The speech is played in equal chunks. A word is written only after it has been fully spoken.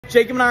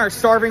Jacob and I are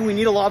starving. We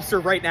need a lobster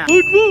right now.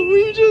 Look what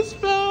we just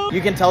found.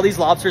 You can tell these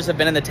lobsters have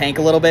been in the tank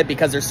a little bit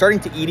because they're starting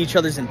to eat each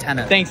other's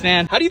antennas. Thanks,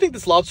 man. How do you think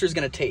this lobster is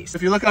gonna taste?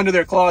 If you look under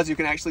their claws, you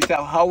can actually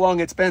tell how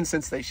long it's been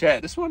since they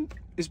shed. This one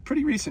is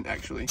pretty recent,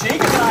 actually. Jacob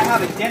and I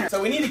have a dinner,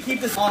 so we need to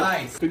keep this on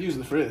ice. Could use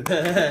the fridge. No,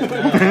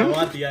 I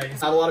want the ice.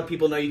 Not a lot of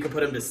people know you can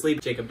put him to sleep.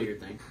 Jacob, do your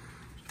thing.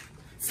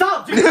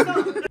 Stop, Jacob,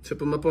 stop. Tip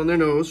them up on their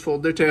nose,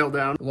 fold their tail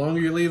down. The longer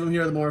you leave them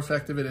here, the more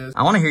effective it is.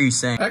 I want to hear you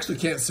sing. I actually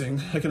can't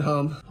sing. I can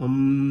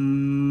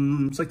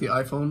hum. It's like the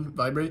iPhone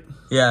vibrate.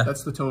 Yeah.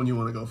 That's the tone you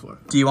want to go for.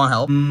 Do you want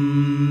help?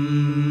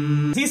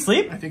 Is he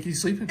asleep? I think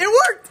he's sleeping. It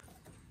worked!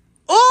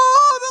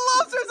 Oh, the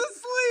lobster's asleep!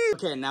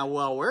 Okay, now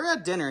while we're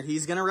at dinner,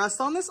 he's gonna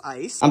rest on this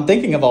ice. I'm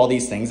thinking of all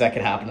these things that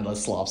could happen to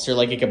this lobster.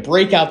 Like, it could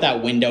break out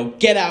that window,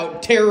 get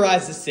out,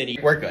 terrorize the city.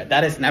 We're good.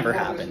 That has never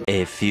happened.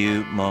 A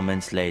few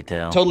moments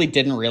later. Totally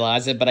didn't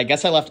realize it, but I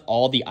guess I left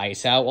all the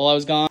ice out while I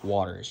was gone.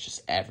 Water is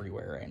just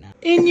everywhere right now.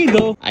 In you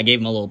go. I gave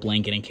him a little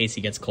blanket in case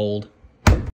he gets cold.